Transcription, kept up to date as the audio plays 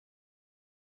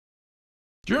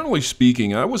Generally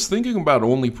speaking, I was thinking about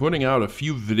only putting out a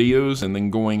few videos and then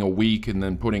going a week and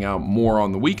then putting out more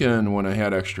on the weekend when I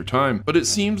had extra time, but it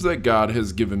seems that God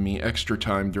has given me extra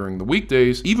time during the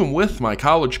weekdays, even with my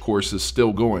college courses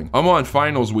still going. I'm on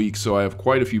finals week, so I have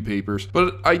quite a few papers,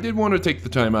 but I did want to take the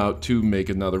time out to make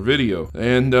another video.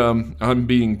 And I'm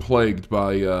being plagued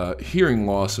by hearing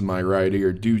loss in my right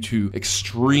ear due to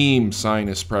extreme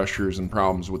sinus pressures and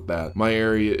problems with that. My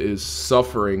area is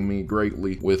suffering me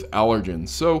greatly with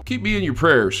allergens, so keep me in your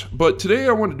prayers. But today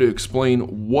I wanted to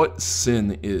explain what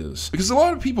sin is, because a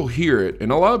lot of people hear it,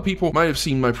 and a lot of people might have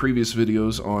seen my previous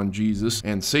videos on Jesus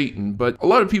and Satan, but a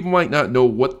lot of people might not know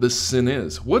what this sin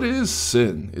is. What is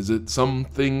sin? Is it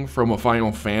something from a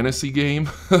Final Fantasy game?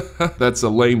 That's a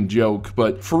lame joke,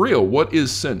 but for real, what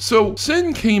is sin? So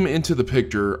sin came into the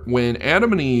picture when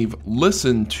Adam and Eve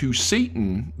listened to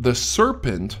Satan, the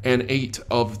serpent, and ate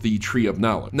of the tree of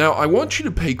knowledge. Now, I want you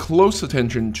to pay close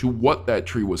attention to what that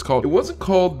tree was called. It wasn't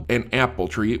called an apple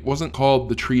tree. It wasn't called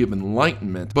the tree of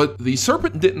enlightenment, but the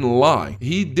serpent didn't lie.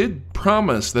 He did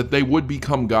promise that they would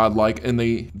become godlike, and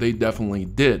they definitely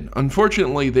did.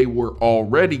 Unfortunately, they were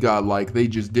already godlike. They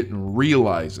just didn't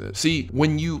realize it. See,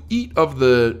 when you eat of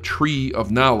the tree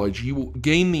of knowledge, you will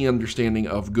gain the understanding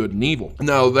of good and evil.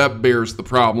 Now, that bears the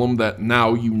problem that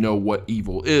now you know what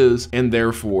evil is, and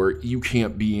therefore you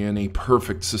can't be in a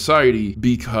perfect society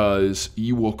because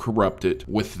you will corrupt it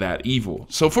with that evil.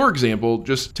 So for example,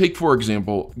 just take for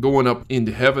example, going up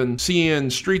into heaven, seeing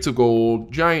streets of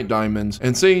gold, giant diamonds,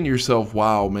 and saying to yourself,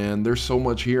 wow, man, there's so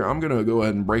much here. I'm gonna go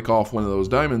ahead and break off one of those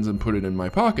diamonds and put it in my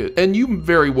pocket. And you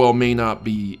very well may not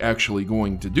be actually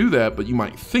going to do that, but you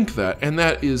might think that, and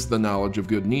that is the knowledge of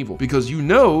good and evil, because you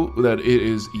know that it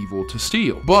is evil to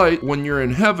steal. But when you're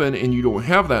in heaven and you don't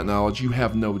have that knowledge, you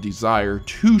have no desire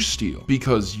to steal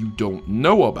because you don't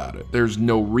know about it. There's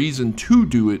no reason to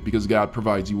do it because God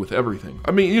provides you with everything.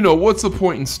 I mean, you know, what's the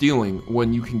point in stealing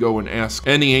when you can go and ask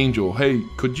any angel, hey,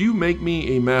 could you make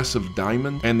me a massive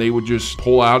diamond? And they would just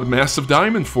pull out a massive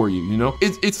diamond for you, you know?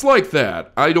 It's like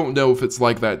that. I don't know if it's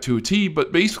like that to a T,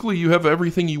 but basically you have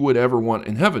everything you would ever want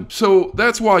in heaven. So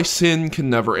that's why sin can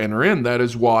never enter in. That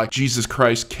is why Jesus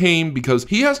Christ came, because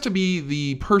he has to be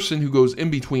the person who goes in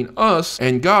between us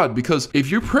and God, because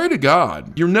if you pray to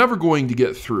God, you're never going to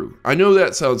get through. I know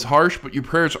that sounds harsh, but your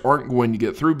prayers aren't going to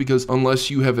get through, because unless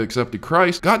you have accepted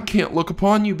Christ, God can't look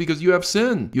upon you because you have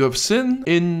sin. You have sin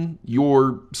in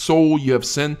your soul. You have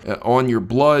sin on your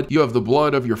blood. You have the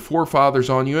blood of your forefathers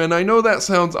on you. And I know that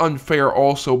sounds unfair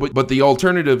also, but the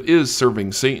alternative is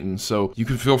serving Satan. So you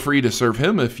can feel free to serve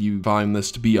him if you find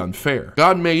this to be unfair.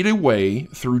 God made a way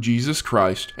through Jesus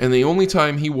Christ, and the only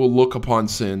time he will look upon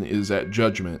sin is at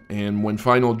judgment. And when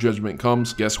final judgment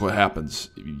comes, guess what happens?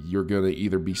 You're going to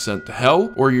either be sent to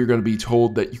hell, or you're going to be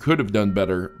told that you could have done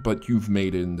better, but you've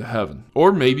made it into heaven.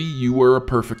 Or maybe you were a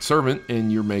perfect servant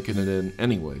and you're making it in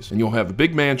anyways, and you'll have a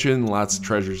big mansion, lots of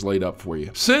treasures laid up for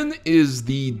you. Sin is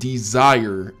the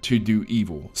desire to do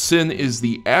evil. Sin is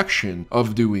the action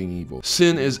of doing evil.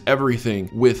 Sin is everything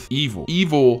with evil.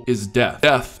 Evil is death.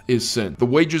 Death is sin. The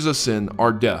wages of sin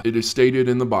are death. It is stated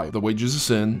in the Bible. The wages of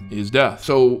sin is death.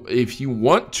 So if you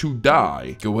want to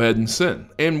die, go ahead and sin.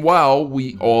 And while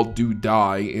we all do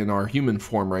die in our human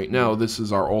form right now, this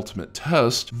is our ultimate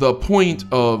test. The point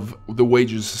of the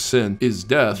wages of sin is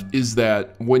death is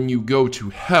that when you go to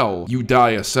hell, you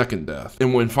die a second death.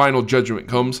 And when final judgment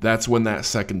comes, that's when that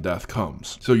second death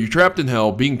comes. So you're trapped in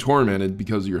hell being tormented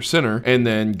because you're a sinner, and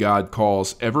then God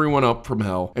calls everyone up from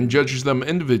hell and judges them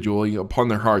individually upon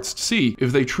their hearts to see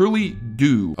if they truly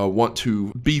do want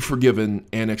to be forgiven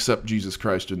and accept Jesus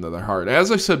Christ into their heart.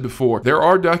 As I said before, there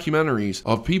are documentaries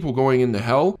of people going into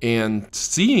hell and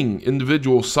seeing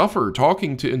individuals suffer,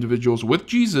 talking to individuals with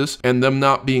Jesus, and them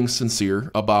not being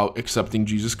sincere about accepting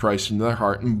Jesus Christ into their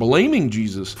heart and blaming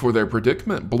Jesus for their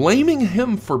predicament, blaming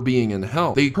him for being in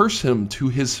hell. They curse him to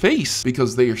his face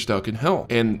because they are stuck in hell.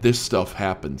 And this stuff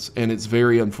happens, and it's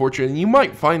very unfortunate. And you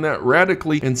might find that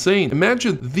radically insane.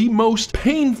 Imagine the most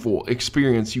painful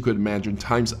experience you could imagine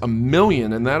times a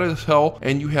million, and that is hell.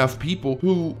 And you have people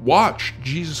who watch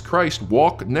Jesus Christ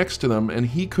walk next to them, and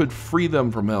he could free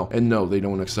them from hell. And no, they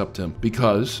don't accept him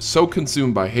because so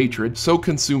consumed by hatred, so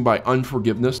consumed by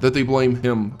unforgiveness, that they blame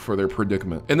him for their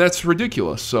predicament. And that's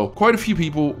ridiculous. So quite a few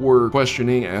people were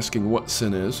questioning, asking what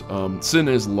sin is. Sin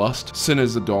is lust, sin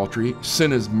is adultery,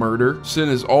 sin is murder, sin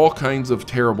is all kinds of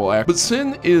terrible acts. But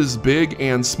sin is big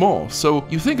and small. So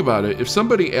you think about it, if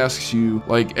somebody asks you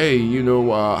like, hey, you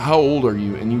know, how old are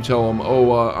you? And you tell them,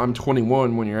 oh, I'm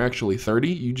 21 when you're actually 30,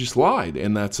 you just lied,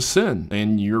 and that's a sin.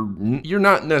 And you're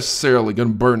not necessarily going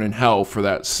to burn in hell for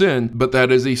that sin, but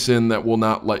that is a sin that will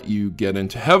not let you get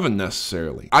into heaven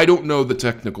necessarily. severely. I don't know the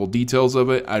technical details of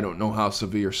it. I don't know how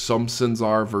severe some sins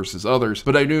are versus others,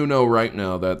 but I do know right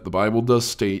now that the Bible does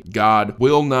state God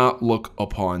will not look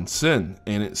upon sin,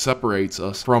 and it separates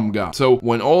us from God. So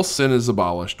when all sin is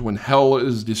abolished, when hell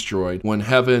is destroyed, when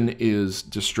heaven is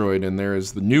destroyed, and there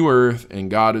is the new earth and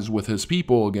God is with his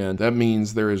people again, that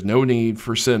means there is no need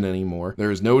for sin anymore.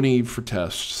 There is no need for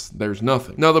tests. There's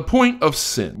nothing. Now, the point of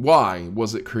sin, why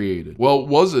was it created? Well,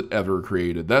 was it ever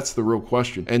created? That's the real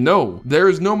question. And no, there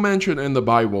is no mention in the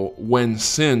Bible when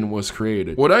sin was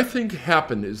created. What I think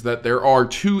happened is that there are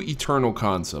two eternal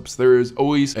concepts. There is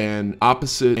always an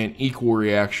opposite and equal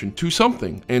reaction to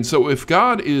something. And so if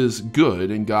God is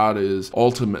good and God is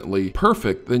ultimately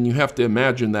perfect, then you have to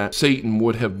imagine that Satan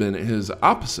would have been his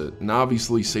opposite. And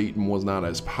obviously Satan was not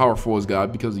as powerful as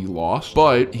God because he lost,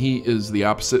 but he is the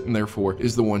opposite and therefore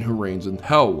is the one who reigns in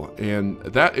hell. And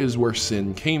that is where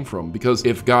sin came from, because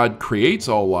if God creates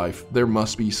all life, there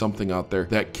must be something out there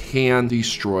that can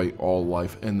destroy all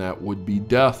life, and that would be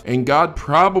death. And God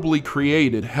probably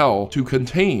created hell to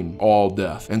contain all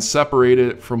death and separated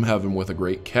it from heaven with a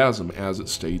great chasm, as it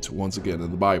states once again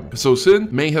in the Bible. So sin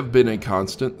may have been a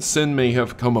constant. Sin may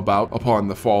have come about upon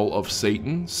the fall of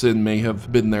Satan. Sin may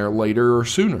have been there later or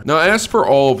sooner. Now, as for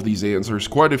all of these answers,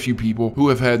 quite a few people who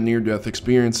have had near-death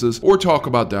experiences or talk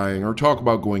about dying or talk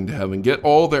about going to heaven get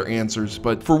all their answers,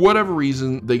 but for whatever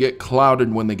reason, they get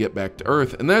clouded when they get back to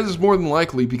Earth. And that is more than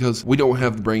likely because we don't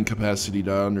have the brain capacity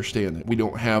to understand it. We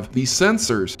don't have the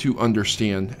sensors to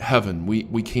understand heaven.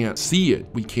 We can't see it.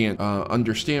 We can't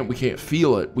understand. We can't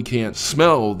feel it. We can't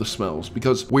smell the smells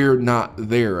because we're not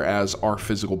there as our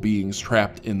physical beings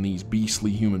trapped in these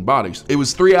beastly human bodies. It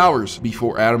was 3 hours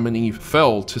before Adam and Eve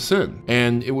fell to sin.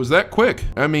 And it was that quick.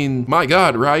 I mean, my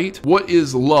God, right? What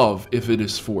is love if it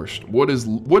is forced? What is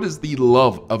the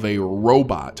love of a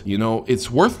robot? You know,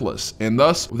 it's worthless. And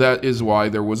thus, that is why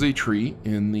there was a tree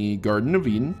in the Garden of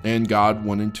Eden and God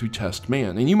wanted to test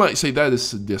man. And you might say that is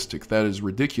sadistic. That is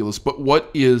ridiculous. But what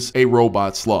is a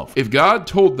robot's love? If God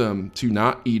told them to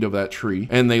not eat of that tree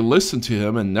and they listened to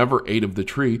him and never ate of the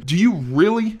tree, do you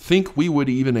really think we would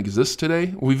even exist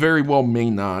today? We very well may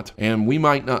not. And we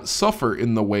might not suffer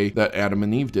in the way that Adam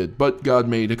and Eve did. But God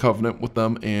made a covenant with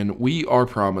them and we are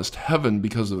promised heaven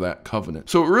because of that covenant.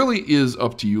 So it really is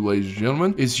up to you, ladies and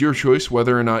gentlemen. It's your choice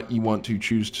whether or not you want to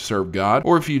choose to serve God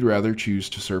or if you'd rather choose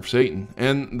to serve Satan.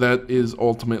 And that is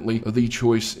ultimately the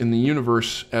choice in the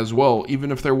universe as well.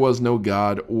 Even if there was no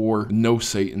God or no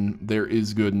Satan, there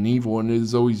is good and evil, and it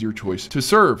is always your choice to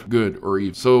serve good or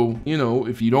evil. So, you know,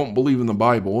 if you don't believe in the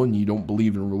Bible and you don't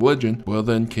believe in religion, well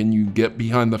then can you get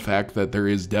behind the fact that there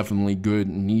is definitely good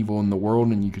and evil in the world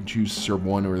and you can choose to serve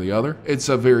one or the other? It's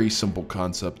a very simple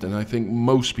concept, and I think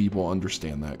most people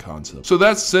understand that concept. So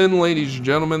that's sin, ladies and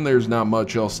gentlemen. There's not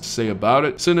much else to say about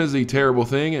it. Sin is a terrible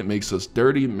thing. It makes us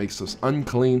dirty, it makes us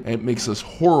unclean, it makes us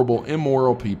horrible,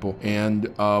 immoral people, and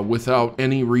without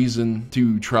any reason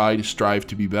to try to strive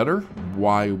to be better,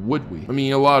 why would we? I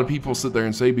mean, a lot of people sit there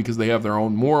and say because they have their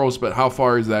own morals, but how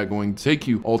far is that going to take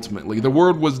you ultimately? The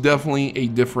world was definitely a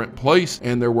different place,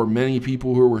 and there were many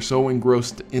people who were so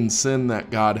engrossed in sin that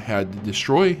God had to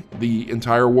destroy the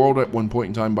entire world at one point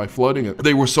in time by flooding it.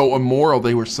 They were so immoral,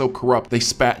 they were so corrupt, they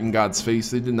spat in God's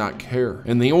face, they did not care.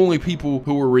 And the only people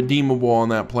who were redeemable on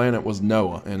that planet was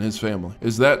Noah and his family.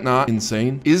 Is that not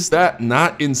insane? Is that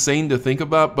not insane to think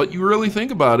about? But you really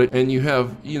think about it, and you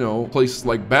have, you know, places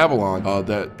like Babylon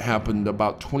that happened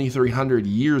about 2,300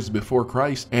 years before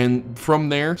Christ, and from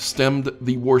there stemmed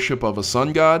the worship of a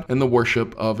sun god and the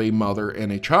worship of a mother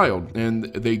and a child, and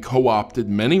they co-opted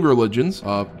many religions.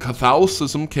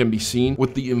 Catholicism can be seen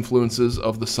with the influences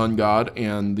of the sun god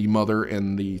and the mother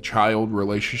and the child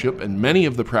relationship, and many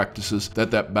of the practices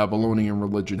that Babylonian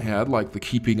religion had, like the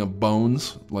keeping of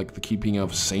bones, like the keeping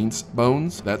of saints'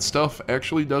 bones. That stuff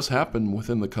actually does happen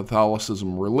within the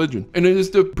Catholicism religion. And it is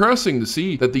depressing to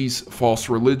see that these false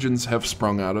religions have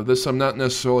sprung out of this. I'm not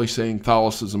necessarily saying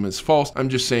Catholicism is false. I'm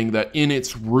just saying that in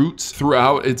its roots,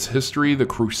 throughout its history, the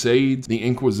Crusades, the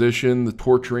Inquisition, the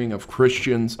torturing of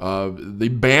Christians, the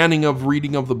banning of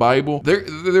reading of the Bible,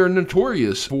 they're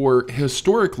notorious for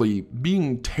historically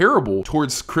being terrible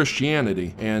towards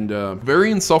Christianity and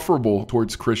very insufferable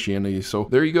towards Christianity. So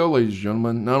there you go, ladies and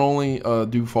gentlemen. Not only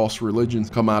do false religions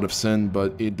come out of sin,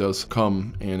 but it does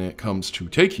come, and it comes to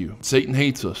take you. Satan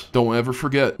hates us. Don't ever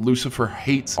forget, Lucifer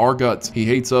hates our guts. He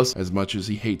hates us as much as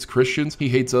he hates Christians. He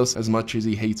hates us as much as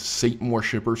he hates Satan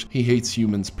worshipers. He hates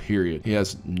humans, period. He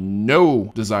has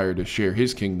no desire to share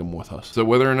his kingdom with us. So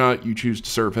whether or not you choose to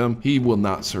serve him, he will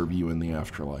not serve you in the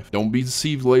afterlife. Don't be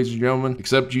deceived, ladies and gentlemen.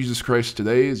 Accept Jesus Christ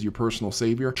today as your personal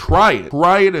savior. Try it.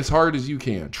 Try it as hard as you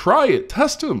can. Try it.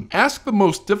 Test him. Ask the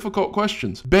most difficult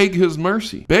questions. Beg his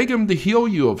mercy. Beg him to heal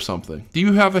you of something. Do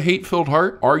you have a hate-filled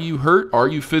heart? Are you hurt? Are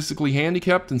you physically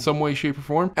handicapped in some way, shape, or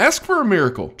form? Ask for a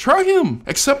miracle. Try him.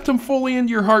 Accept him fully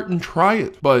into your heart and try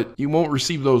it. But you won't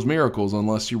receive those miracles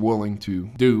unless you're willing to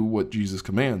do what Jesus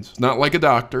commands. It's not like a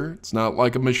doctor. It's not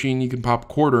like a machine you can pop a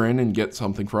quarter in and get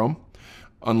something from,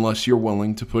 unless you're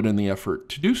willing to put in the effort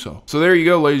to do so. So there you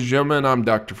go, ladies and gentlemen. I'm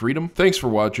Dr. Freedom. Thanks for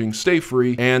watching. Stay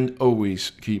free and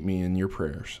always keep me in your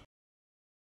prayers.